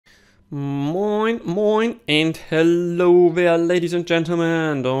Moin, moin, and hello there, ladies and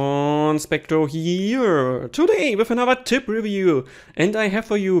gentlemen, Don Spectro here, today with another tip review, and I have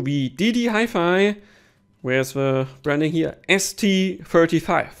for you the ddHifi, where's the branding here,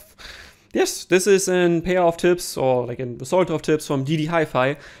 ST35. Yes, this is a pair of tips, or like a sort of tips from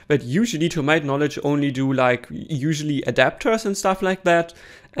ddHifi, that usually, to my knowledge, only do like usually adapters and stuff like that,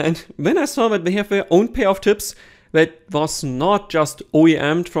 and when I saw that they have their own pair of tips, that was not just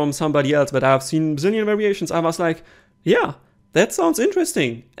OEM'd from somebody else, but I've seen zillion variations. I was like, yeah, that sounds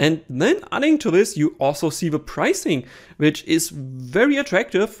interesting. And then adding to this, you also see the pricing, which is very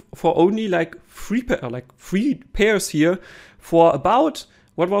attractive for only like three pairs here for about,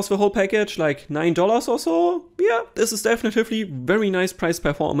 what was the whole package, like $9 or so? Yeah, this is definitely very nice price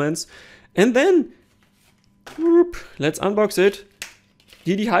performance. And then, let's unbox it.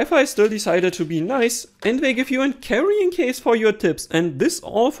 ddHifi still decided to be nice, and they give you a carrying case for your tips, and this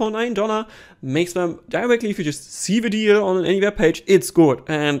all for $9 makes them directly, if you just see the deal on any web page, it's good.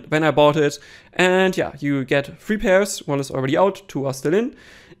 And when I bought it, and yeah, you get 3 pairs, one is already out, 2 are still in,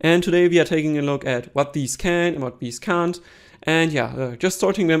 and today we are taking a look at what these can and what these can't, and yeah, just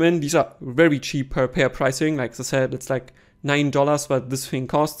sorting them in. These are very cheap per pair pricing, like I said, it's like $9 what this thing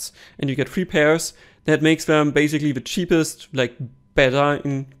costs, and you get 3 pairs. That makes them basically the cheapest, like better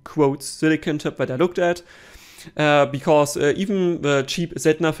in quotes silicon tip that I looked at, because even the cheap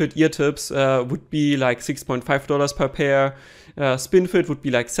Zetna-fit ear tips would be like $6.5 per pair, Spinfit would be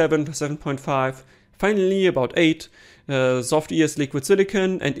like 7.5, finally about 8, soft ears liquid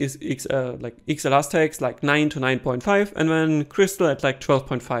silicon, and like X-Elastex like 9 to 9.5, and then crystal at like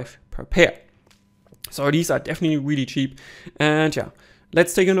 12.5 per pair. So these are definitely really cheap, and yeah,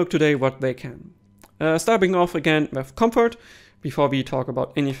 let's take a look today what they can. Starting off again with comfort. Before we talk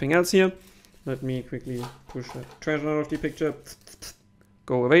about anything else here, let me quickly push that trash out of the picture.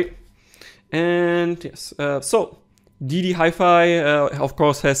 Go away. And yes, so ddHifi of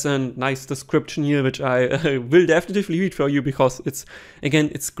course has a nice description here, which I will definitely read for you because it's,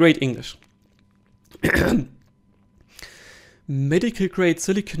 again, it's great English. Medical grade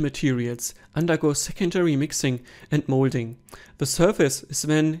silicon materials undergo secondary mixing and molding. The surface is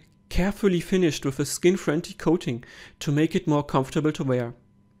then carefully finished with a skin-friendly coating to make it more comfortable to wear.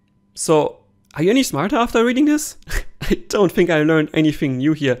 So, are you any smarter after reading this? I don't think I learned anything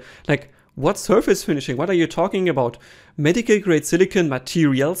new here. Like, what surface finishing? What are you talking about? Medical grade silicon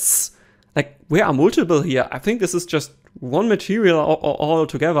materials? Like, where are multiple here? I think this is just one material all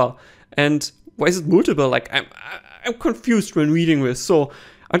together. And why is it multiple? Like, I'm confused when reading this. So,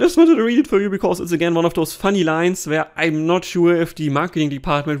 I just wanted to read it for you because it's again one of those funny lines where I'm not sure if the marketing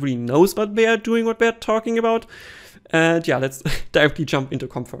department really knows what they are doing, what they're talking about. And yeah, let's directly jump into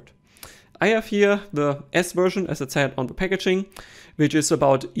comfort. I have here the S version, as it said on the packaging, which is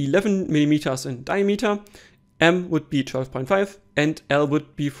about 11 millimeters in diameter. M would be 12.5 and L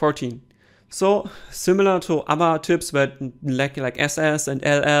would be 14. So similar to other tips that like SS and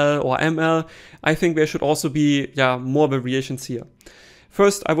LL or ML, I think there should also be more variations here.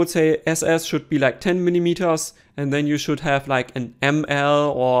 First, I would say SS should be like 10 millimeters, and then you should have like an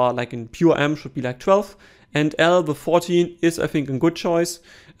ML, or like in pure M should be like 12. And L, the 14, is I think a good choice.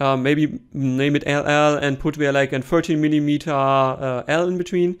 Maybe name it LL and put there like a 13 millimeter L in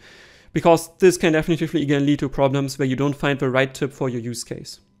between, because this can definitely again lead to problems where you don't find the right tip for your use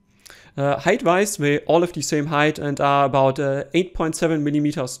case. Height-wise, they all have the same height and are about 8.7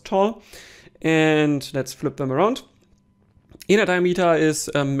 millimeters tall. And let's flip them around. Inner diameter is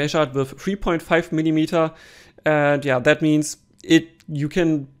measured with 3.5 millimeter, and yeah, that means you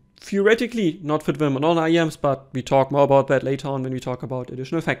can theoretically not fit them on all IEMs, but we talk more about that later on when we talk about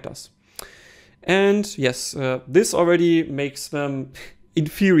additional factors. And yes, this already makes them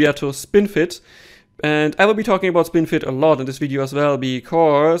inferior to Spinfit, and I will be talking about Spinfit a lot in this video as well,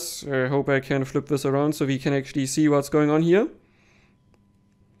 because I hope I can flip this around so we can actually see what's going on here.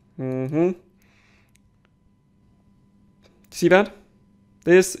 See that?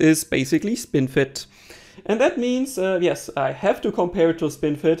 This is basically Spinfit. And that means, yes, I have to compare it to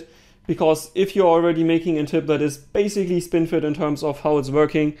Spinfit, because if you're already making a tip that is basically Spinfit in terms of how it's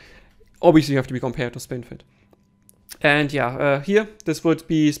working, obviously you have to be compared to Spinfit. And yeah, here, this would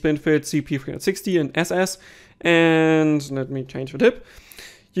be Spinfit CP360 in SS. And let me change the tip.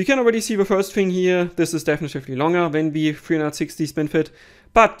 You can already see the first thing here. This is definitely longer than the 360 Spinfit.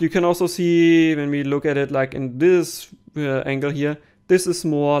 But you can also see, when we look at it like in this angle here, this is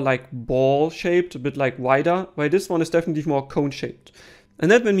more like ball shaped, a bit like wider, while this one is definitely more cone shaped.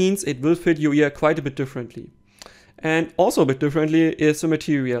 And that means it will fit your ear quite a bit differently. And also a bit differently is the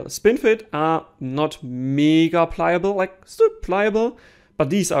material. Spinfit are not mega pliable, like still pliable, but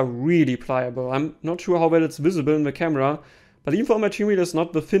these are really pliable. I'm not sure how well it's visible in the camera, but even for a material that's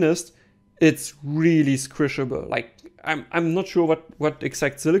not the thinnest, it's really squishable. Like, I'm not sure what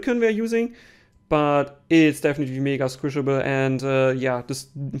exact silicon we're using, but it's definitely mega squishable, and yeah, this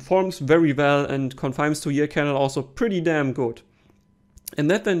forms very well and confines to ear canal also pretty damn good. And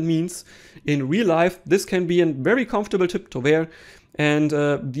that then means in real life, this can be a very comfortable tip to wear. And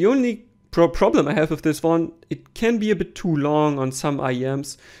the only problem I have with this one, it can be a bit too long on some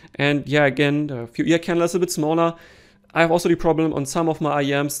IEMs. And yeah, again, a few ear canals a bit smaller. I have also the problem on some of my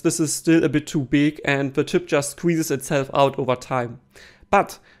IEMs, this is still a bit too big and the tip just squeezes itself out over time.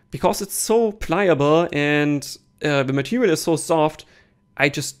 But because it's so pliable and the material is so soft, I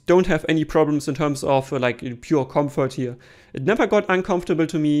just don't have any problems in terms of like pure comfort here. It never got uncomfortable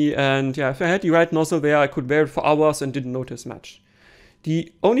to me, and yeah, if I had the right nozzle there, I could wear it for hours and didn't notice much.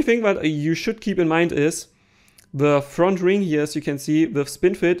 The only thing that you should keep in mind is the front ring here, as you can see, with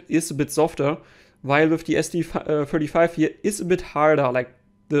Spinfit is a bit softer, while with the ST35 here is a bit harder, like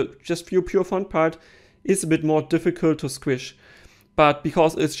the just pure front part is a bit more difficult to squish. But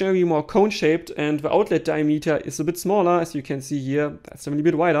because it's generally more cone-shaped and the outlet diameter is a bit smaller, as you can see here, that's a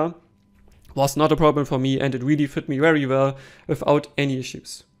bit wider, was not a problem for me, and it really fit me very well without any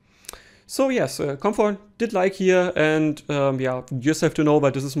issues. So yes, comfort did like here, and yeah, you just have to know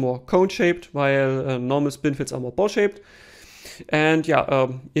that this is more cone-shaped, while normal Spinfits are more ball-shaped. And yeah,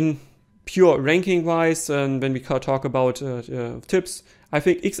 in pure ranking-wise, and when we talk about tips, I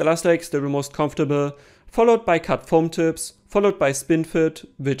think X Elastics, they're the most comfortable, followed by cut foam tips, followed by Spinfit,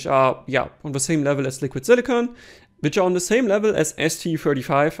 which are, yeah, on the same level as liquid silicone, which are on the same level as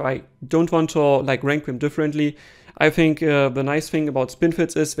ST35. I don't want to like rank them differently. I think the nice thing about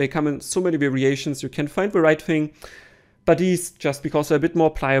Spinfits is they come in so many variations, you can find the right thing. But these, just because they're a bit more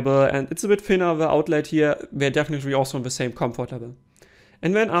pliable and it's a bit thinner, the outlet here, they're definitely also on the same comfort level.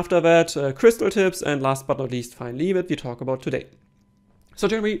 And then after that, crystal tips, and last but not least, finally, what we talk about today. So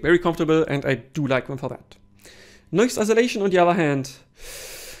generally, very comfortable, and I do like them for that. Noise isolation, on the other hand,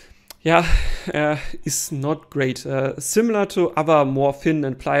 yeah, is not great. Similar to other more thin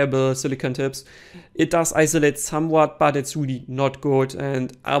and pliable silicone tips, it does isolate somewhat, but it's really not good,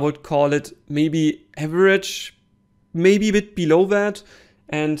 and I would call it maybe average, maybe a bit below that.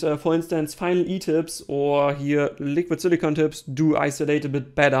 And for instance, final E tips or here liquid silicone tips do isolate a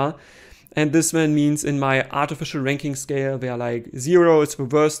bit better. And this then means in my artificial ranking scale, where like 0 is the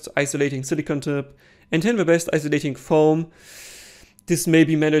worst isolating silicone tip and 10 the best isolating foam, this may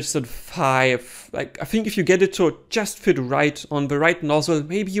be managed at 5. Like, I think if you get it to just fit right on the right nozzle,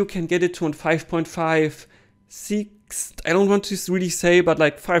 maybe you can get it to 5.5, 6. I don't want to really say, but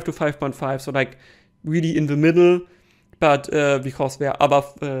like 5 to 5.5. So like really in the middle. But because there are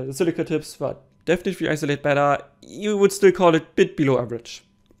other silica tips that definitely isolate better, you would still call it a bit below average.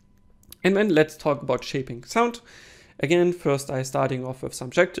 And then let's talk about shaping sound. Again, first I'm starting off with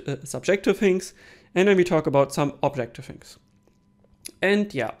subjective things, and then we talk about some objective things.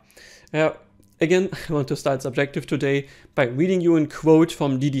 And yeah, again, I want to start subjective today by reading you a quote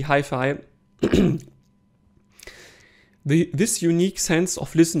from ddHifi. This unique sense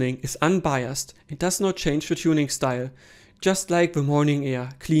of listening is unbiased. It does not change the tuning style, just like the morning air,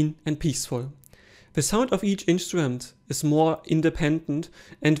 clean and peaceful. The sound of each instrument is more independent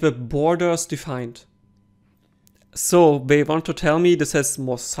and the borders defined. So they want to tell me this has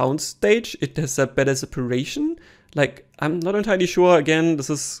more sound stage, it has a better separation. Like, I'm not entirely sure. Again,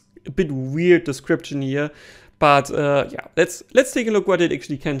 this is a bit weird description here, but yeah, let's take a look what it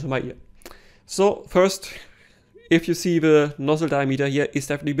actually can to my ear. So first, if you see the nozzle diameter here is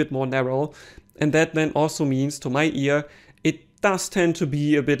definitely a bit more narrow, and that then also means to my ear it does tend to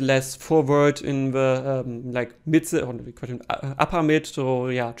be a bit less forward in the like mid or upper mid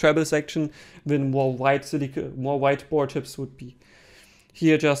to yeah treble section than more wide bore tips would be.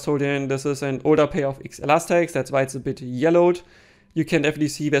 Here, just hold in, this is an older pair of X Elastics, that's why it's a bit yellowed. You can definitely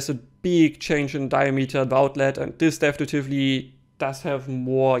see there's a big change in diameter of the outlet, and this definitively does have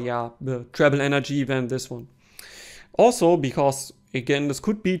more the treble energy than this one. Also, because again, this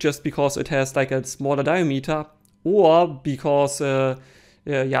could be just because it has like a smaller diameter, or because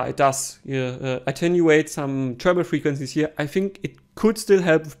it does attenuate some treble frequencies here. I think it could still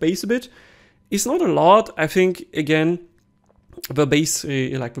help with bass a bit. It's not a lot. I think again, the bass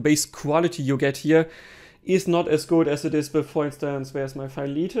like the bass quality you get here is not as good as it is with, for instance, where's my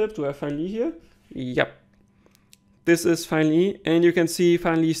final E tip? Do I have final E here? Yep. This is final E, and you can see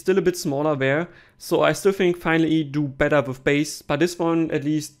final E still a bit smaller there. So I still think final E do better with bass, but this one at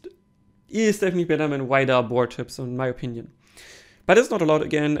least is definitely better than wider bore tips in my opinion. But it's not a lot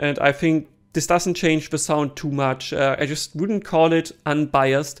again, and I think this doesn't change the sound too much. I just wouldn't call it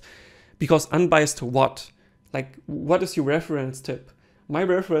unbiased, because unbiased to what? Like, what is your reference tip? My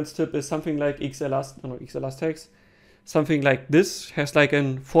reference tip is something like XLR something like this, has like a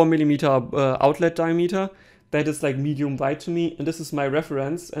 4mm outlet diameter. That is like medium wide to me, and this is my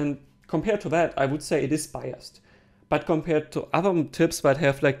reference. And compared to that, I would say it is biased. But compared to other tips that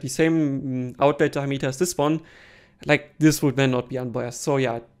have like the same outlet diameter as this one, like this would then not be unbiased. So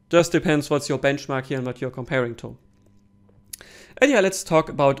yeah, it just depends what's your benchmark here and what you're comparing to. And yeah, let's talk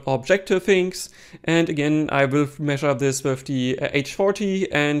about objective things. And again, I will measure this with the H40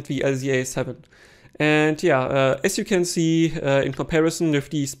 and the LZA7. And yeah, as you can see, in comparison with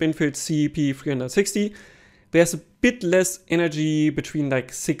the Spinfit CP360, there's a bit less energy between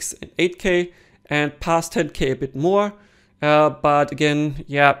like 6 and 8K, and past 10K a bit more. But again,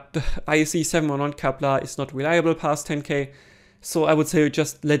 yeah, the IEC711 coupler is not reliable past 10K. So I would say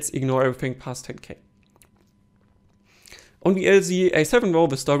just let's ignore everything past 10K. On the LZA7 though,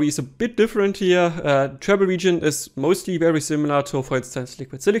 the story is a bit different here. Treble region is mostly very similar to, for instance,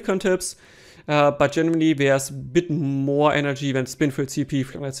 liquid silicon tips. But generally there's a bit more energy than Spinfit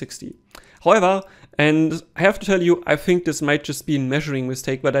CP360. However, and I have to tell you, I think this might just be a measuring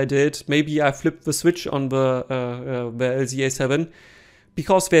mistake that I did. Maybe I flipped the switch on the LZA7,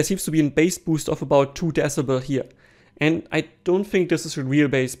 because there seems to be a bass boost of about 2 decibel here. And I don't think this is a real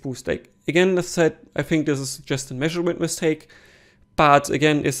bass boost. Like, again, as I said, I think this is just a measurement mistake. But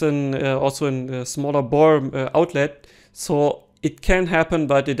again, it's also a smaller bore outlet. So it can happen,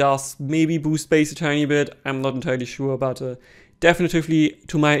 but it does maybe boost bass a tiny bit. I'm not entirely sure, but definitively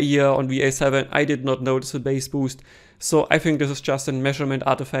to my ear on the A7, I did not notice a bass boost. So I think this is just a measurement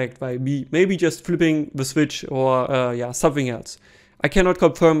artifact by me maybe just flipping the switch or yeah, something else. I cannot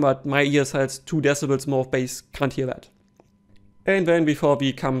confirm, but my ears has 2 decibels more of bass, can't hear that. And then before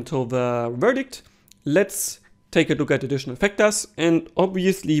we come to the verdict, let's take a look at additional factors. And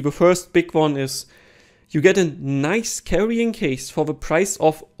obviously the first big one is you get a nice carrying case for the price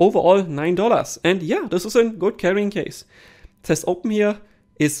of overall $9. And yeah, this is a good carrying case. It says open here,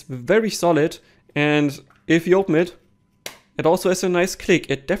 is very solid, and if you open it, it also has a nice click.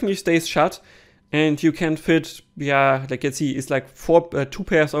 It definitely stays shut, and you can fit, yeah, like you can see, it's like 2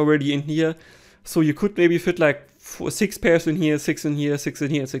 pairs already in here. So you could maybe fit like 6 pairs in here, 6 in here, 6 in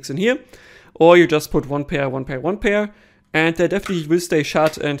here, 6 in here. Or you just put 1 pair, 1 pair, 1 pair, and they definitely will stay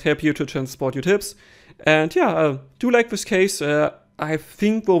shut and help you to transport your tips. And yeah, I do like this case. I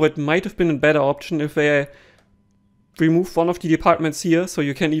think though it might have been a better option if they remove one of the departments here, so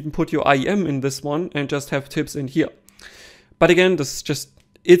you can even put your IEM in this one and just have tips in here. But again, this is just,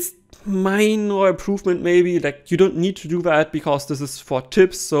 it's minor improvement maybe, like you don't need to do that because this is for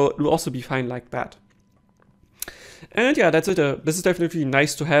tips, so it will also be fine like that. And yeah, that's it. This is definitely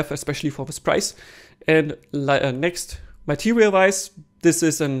nice to have, especially for this price. And next, material wise, this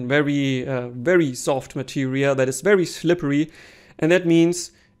is a very soft material that is very slippery, and that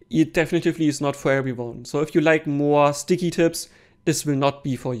means it definitively is not for everyone. So if you like more sticky tips, this will not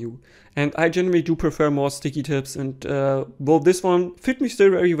be for you. And I generally do prefer more sticky tips, and well, this one fit me still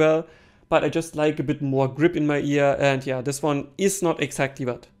very well, but I just like a bit more grip in my ear, and yeah, this one is not exactly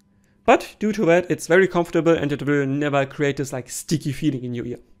that. But due to that, it's very comfortable and it will never create this like sticky feeling in your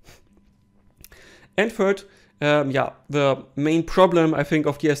ear. And third, yeah, the main problem I think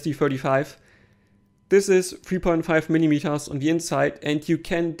of the ST35, this is 3.5 millimeters on the inside, and you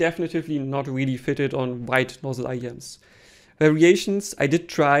can definitively not really fit it on wide nozzle IEMs. Variations I did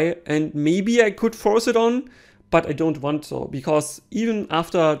try, and maybe I could force it on, but I don't want so, because even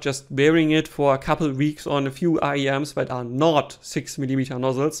after just wearing it for a couple weeks on a few IEMs that are not 6mm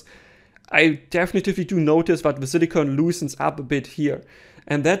nozzles, I definitively do notice that the silicone loosens up a bit here.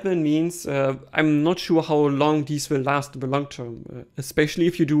 And that then means I'm not sure how long these will last in the long term, especially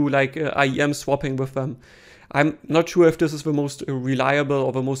if you do like IEM swapping with them. I'm not sure if this is the most reliable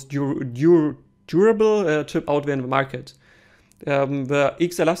or the most durable tip out there in the market. The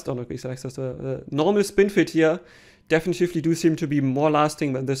the normal Spinfit here definitively do seem to be more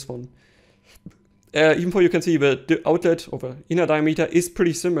lasting than this one. Even though you can see the outlet or the inner diameter is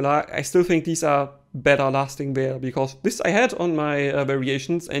pretty similar, I still think these are better lasting there, because this I had on my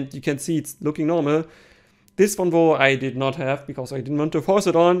variations and you can see it's looking normal. This one though I did not have because I didn't want to force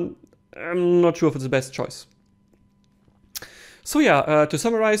it on. I'm not sure if it's the best choice. So yeah, to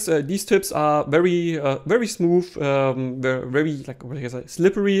summarize, these tips are very smooth, they're very like what can I say,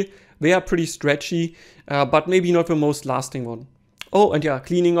 slippery. They are pretty stretchy, but maybe not the most lasting one. Oh, and yeah,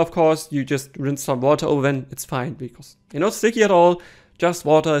 cleaning of course, you just rinse some water over and it's fine because you're not sticky at all, just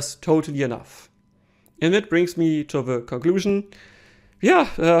water is totally enough. And that brings me to the conclusion. yeah,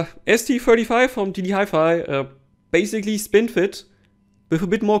 ST35 from ddHifi, basically Spinfit with a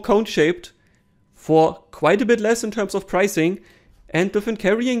bit more cone shaped for quite a bit less in terms of pricing and with a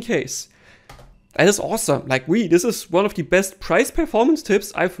carrying case. That is awesome. Like this is one of the best price performance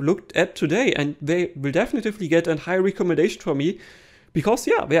tips I've looked at today, and they will definitely get a high recommendation from me because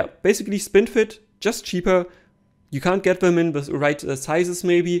yeah, they're basically Spinfit, just cheaper. You can't get them in the right sizes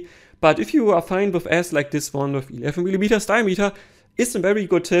maybe, but if you are fine with S like this one with 11mm diameter, it's a very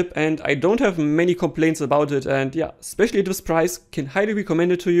good tip and I don't have many complaints about it, and yeah, especially at this price, can highly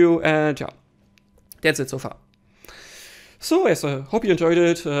recommend it to you, and yeah, that's it so far. So yes, I hope you enjoyed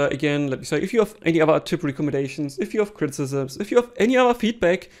it. Again, let me say, if you have any other tip recommendations, if you have criticisms, if you have any other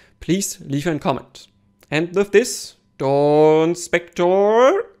feedback, please leave a comment. And with this, don't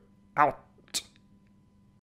Spector.